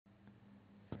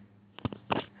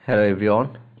Hello everyone.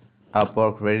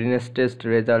 Upwork Readiness Test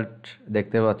result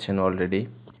দেখতে পাচ্ছেন already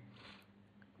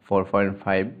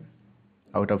 4.5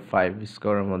 out of 5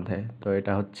 স্কোরের মধ্যে। তো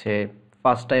এটা হচ্ছে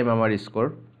ফার্স্ট টাইম আমার স্কোর।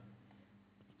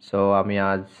 সো আমি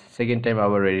আজ সেকেন্ড টাইম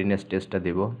আবার রেডিনেস টেস্টটা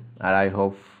দিব, আর আই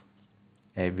হোপ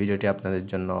এই ভিডিওটি আপনাদের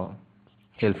জন্য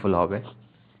হেল্পফুল হবে।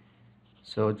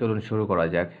 সো চলুন শুরু করা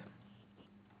যাক।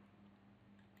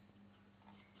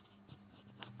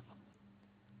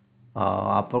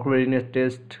 Upwork Readiness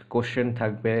টেস্ট কোশ্চেন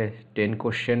থাকবে 10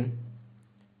 কোশ্চেন,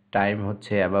 টাইম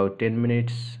হচ্ছে অ্যাবাউট 10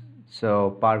 মিনিটস। সো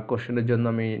পার কোশ্চেনের জন্য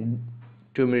আমি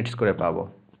 2 মিনিটস করে পাবো।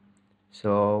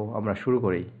 সো আমরা শুরু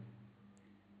করি।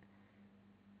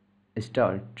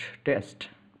 Start test.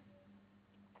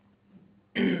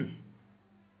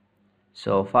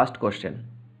 So first question,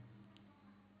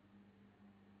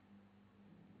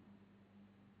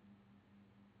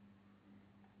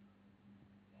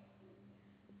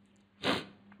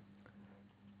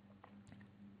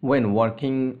 when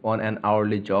working on an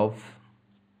hourly job,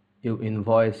 you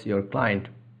invoice your client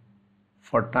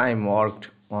for time worked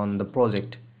on the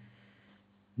project.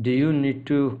 Do you need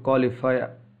to qualify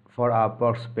for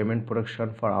Upwork's payment protection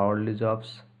for hourly jobs?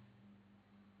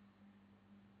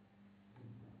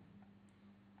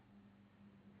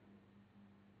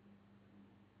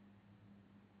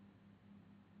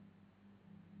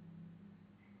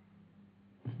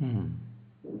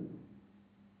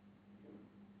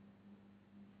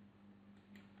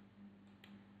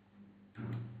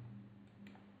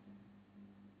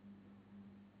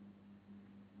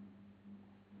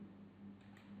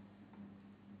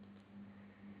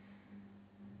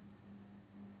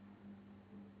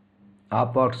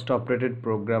 Upwork's top-rated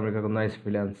program recognize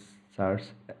freelancers.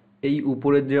 এই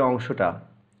উপরের যে অংশটা,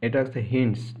 এটা হচ্ছে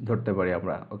hints ধরতে পারি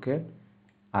আমরা, ওকে।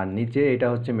 আর নিচে এটা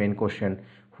হচ্ছে main question,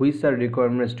 which are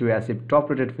requirements to achieve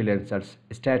top-rated freelancers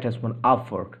status on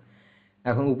Upwork.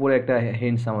 এখন উপরে একটা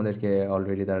হিন্টস আমাদেরকে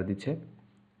অলরেডি তারা দিচ্ছে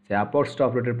যে Upwork's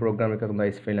top-rated program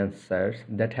recognize freelancers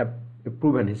that have a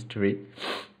proven history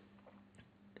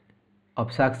of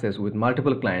success with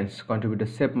multiple clients, contribute a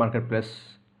safe marketplace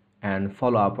and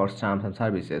follow Upwork's terms and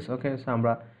services. Okay, so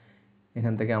আমরা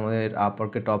এখান থেকে আমাদের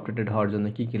আপওয়ার্কে টপ রেটেড হওয়ার জন্য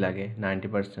কী কী লাগে?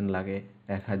 90% লাগে,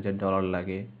 $1,000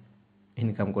 লাগে,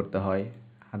 ইনকাম করতে হয়,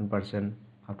 100%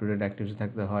 আপ টু ডেট অ্যাক্টিভিটি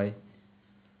থাকতে হয়,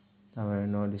 তারপরে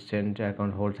নো রিসেন্ট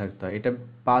অ্যাকাউন্ট হোল্ড থাকতে হয়। এটা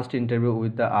past interview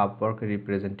with the Upwork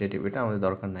representative, এটা আমাদের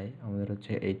দরকার নাই, আমাদের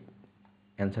হচ্ছে এই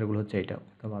অ্যান্সারগুলো হচ্ছে এইটা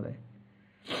তো বাদে।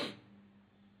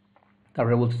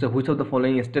 তারপরে বলতেছে which of the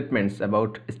following statements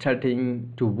about starting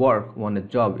to work on a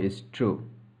job is true.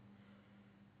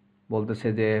 বলতেছে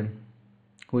যে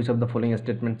which of the following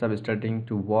statements of starting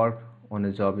to work on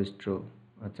a job is true.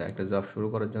 আচ্ছা, একটা জব শুরু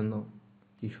করার জন্য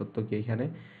কি সত্য কি এখানে?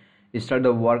 Start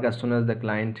the work as soon as the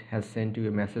client has sent U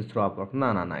A message through Upwork. না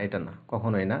না না, এটা না,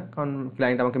 কখনোই না। কারণ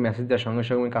ক্লায়েন্ট আমাকে মেসেজ দেওয়ার সঙ্গে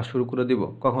সঙ্গে আমি কাজ শুরু করে দিব?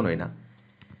 কখনোই না।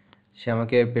 সে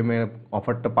আমাকে পেমেন্ট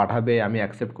অফারটা পাঠাবে, আমি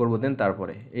অ্যাকসেপ্ট করবো, দেন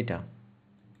তারপরে এটা।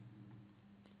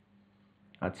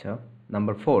 আচ্ছা,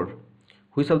 number 4,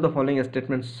 which of the following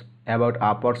statements about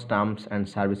আপওয়ার্কস terms and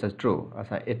services true.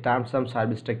 আচ্ছা, এই টার্মস অ্যান্ড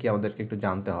সার্ভিসটা কি আমাদেরকে একটু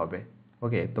জানতে হবে।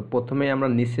 ওকে, তো প্রথমেই আমরা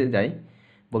নিচে যাই,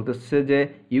 বলতেছে যে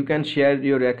you can share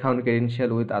your account credential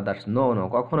with others. No no,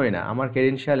 কখনোই না। আমার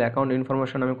ক্রেডেনশিয়াল অ্যাকাউন্ট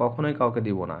ইনফরমেশন আমি কখনোই কাউকে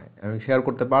দিব না, আমি শেয়ার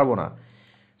করতে পারবো না।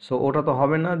 সো ওটা তো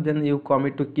হবে না। দেন you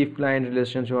commit to keep client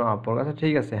relationship Upwork. আচ্ছা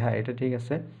ঠিক আছে, হ্যাঁ এটা ঠিক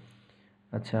আছে।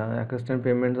 আচ্ছা, অ্যাকাস্টম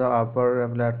পেমেন্টস আপার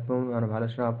প্ল্যাটফর্ম আর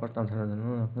ভ্যালিডেশন আপার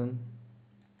এখন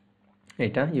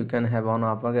এটা you can have on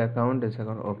Upwork account this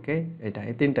account. ওকে, এটা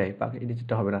এই তিনটাই, বাকি এই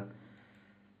নিচেরটা হবে না।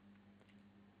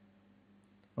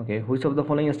 ওকে, which of the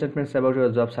following statements about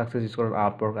your job success score on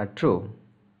Upwork R true.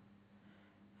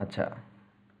 আচ্ছা,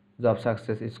 job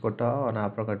success স্কোরটা on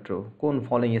Upwork R true, কোন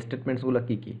ফলোয়িং স্টেটমেন্টসগুলো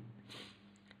কী কী?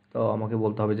 তো আমাকে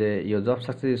বলতে হবে যে your job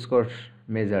success score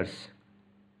measures.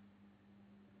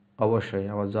 অবশ্যই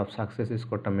আমার জব সাকসেস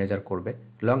স্কোরটা মেজার করবে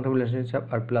long term relationship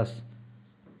R plus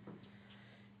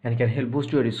and can help boost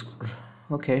your score.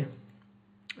 Okay,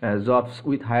 jobs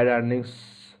with higher earnings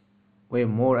way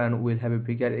more and will have a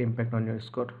bigger impact on your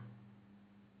score.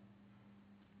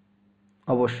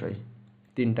 অবশ্যই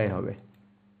তিনটাই হবে।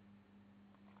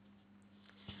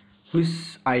 Which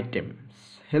items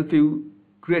help you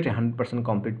create a 100%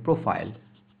 complete profile?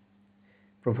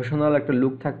 Professional একটা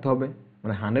look থাকতে হবে,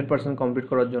 মানে 100% complete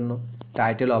করার জন্য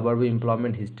title, overview,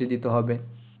 employment history দিতে হবে,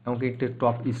 আমাকে একটা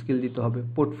টপ স্কিল দিতে হবে,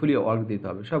 পোর্টফোলিও ওয়ার্ক দিতে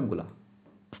হবে, সবগুলা।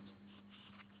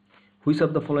 Which of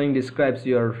the following describes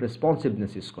your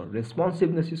responsiveness score.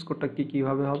 Responsiveness স্কোরটা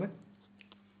কীভাবে হবে?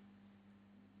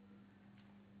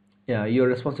 Your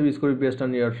responsive score is based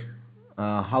on your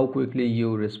how quickly you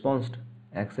respond,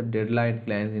 accept deadline,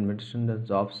 clients, invitation, the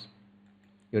jobs.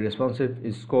 your responsive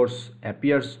scores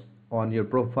appears on your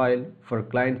profile for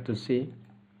client to see.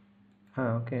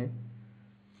 Okay.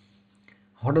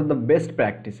 What are the best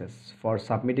practices for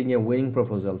submitting a winning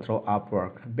proposal through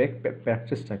Upwork?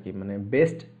 Practice-টা কি, মানে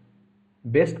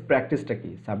best প্র্যাকটিসটা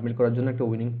কি submit করার জন্য একটা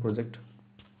winning project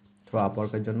through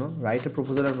আপওয়ার্কের জন্য? Write a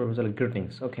proposal R proposal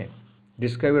greetings. Okay,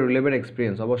 describe A relevant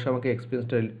experience, অবশ্যই আমাকে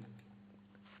এক্সপিরিয়েন্সটা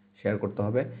শেয়ার করতে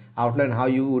হবে। Outline how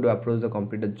you would approach the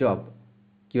completed job,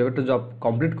 কীভাবে একটা জব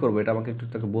কমপ্লিট করবো এটা আমাকে একটু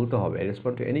তাকে বলতে হবে।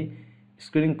 Respond to any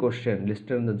screening question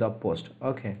listed in the job post.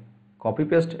 Okay, copy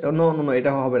paste, no no no,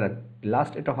 এটা হবে না,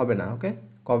 লাস্ট এটা হবে না। ওকে,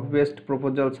 কপি পেস্ট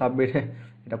প্রপোজাল সাবমিট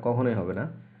এটা কখনোই হবে না,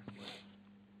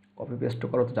 কপি পেস্ট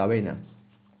করা তো যাবেই না।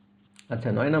 আচ্ছা,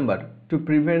 9 number, to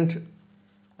prevent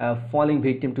falling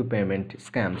victim to payment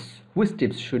scams, which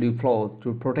tips should you follow to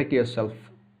protect yourself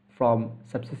from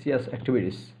suspicious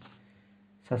activities?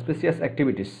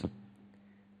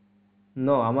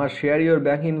 No, আমার share your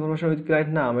bank information with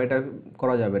client না, আমার এটা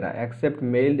করা যাবে না। Accept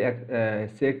mail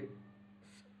check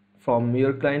from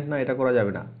your client না, এটা করা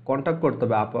যাবে না। কন্ট্যাক্ট করতে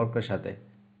হবে আপওয়ার্কের সাথে,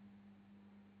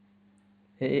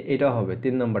 এটা হবে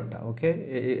 3 নম্বরটা। ওকে,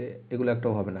 এগুলো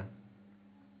একটাও হবে না।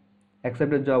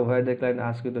 Accept A job where the client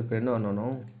ask you to pay, no no no.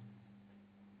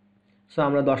 So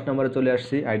আমরা 10 নম্বরে চলে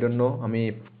আসছি। আই ডোন্ট নো আমি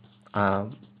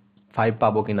 5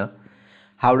 পাবো কিনা।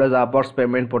 How does আপওয়ার্কস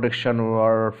payment protection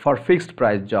war for fixed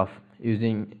price job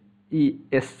using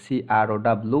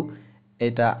ESCROW,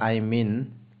 এটা আই মিন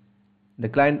দ্য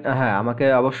ক্লায়েন্ট। হ্যাঁ, আমাকে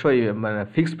অবশ্যই মানে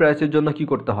ফিক্সড প্রাইসের জন্য কি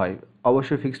করতে হয়,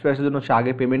 অবশ্যই ফিক্সড প্রাইসের জন্য সে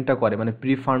আগে পেমেন্টটা করে, মানে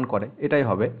প্রি ফান্ড করে, এটাই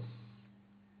হবে।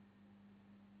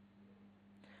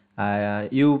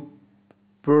 You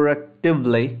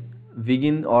proactively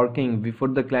begin working before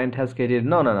the client has career,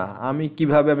 না না না, আমি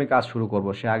কিভাবে আমি কাজ শুরু করব,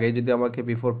 সে আগে যদি আমাকে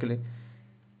বিফোর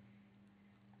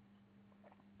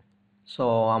সো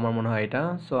আমার মনে হয় এটা।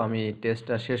 সো আমি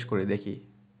টেস্টটা শেষ করে দেখি।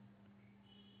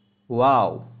 Wow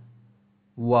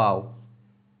wow,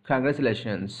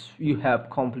 congratulations, you have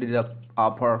completed a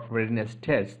Upwork Readiness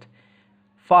Test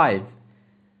 5.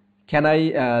 Can I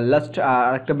last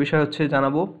আরেকটা বিষয় হচ্ছে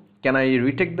জানাবো, can I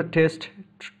retake the test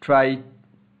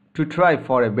to try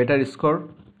for a better score?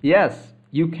 Yes,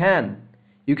 you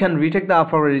can retake the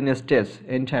Upwork Readiness Test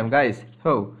anytime, guys.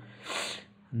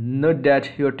 Note that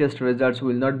your test results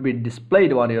will not be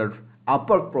displayed on your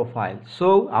Upwork profile. So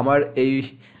আমার এই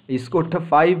স্কোরটা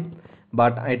 5,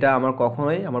 but এটা আমার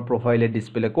কখনোই আমার প্রোফাইলে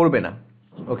display করবে না।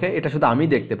 ওকে, এটা শুধু আমি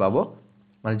দেখতে পাবো,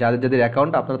 মানে যাদের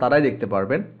অ্যাকাউন্ট আপনারা তারাই দেখতে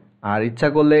পারবেন, আর ইচ্ছা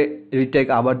করলে রিটেক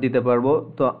আবার দিতে পারবো।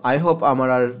 তো আই হোপ আমার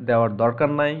আর দেওয়ার দরকার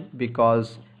নাই, বিকজ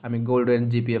আমি গোল্ডেন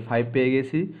জিপিএ 5 পেয়ে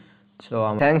গেছি। So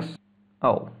thanks.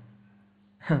 ও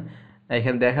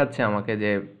এখানে দেখাচ্ছে আমাকে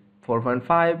যে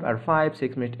 4.5 আর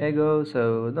 6 মিনিট এগো, সো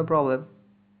নো প্রবলেম,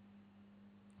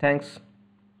 থ্যাংকস।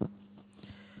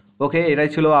 ওকে, এটাই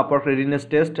ছিল Upwork readiness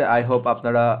test. I hope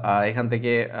আপনারা এখান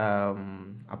থেকে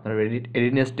আপনারা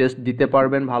রেডিনেস টেস্ট দিতে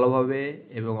পারবেন ভালোভাবে,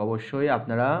 এবং অবশ্যই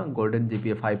আপনারা গোল্ডেন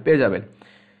জিপিএ 5 পেয়ে যাবেন।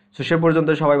 সো সে পর্যন্ত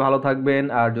সবাই ভালো থাকবেন,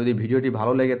 আর যদি ভিডিওটি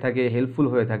ভালো লেগে থাকে, হেল্পফুল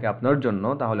হয়ে থাকে আপনার জন্য,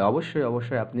 তাহলে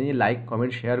অবশ্যই আপনি লাইক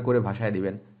কমেন্ট শেয়ার করে ভাষায়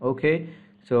দিবেন। ওকে,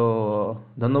 সো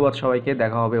ধন্যবাদ সবাইকে,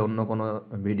 দেখা হবে অন্য কোনো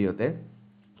ভিডিওতে।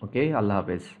 ওকে, আল্লাহ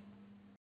হাফেজ।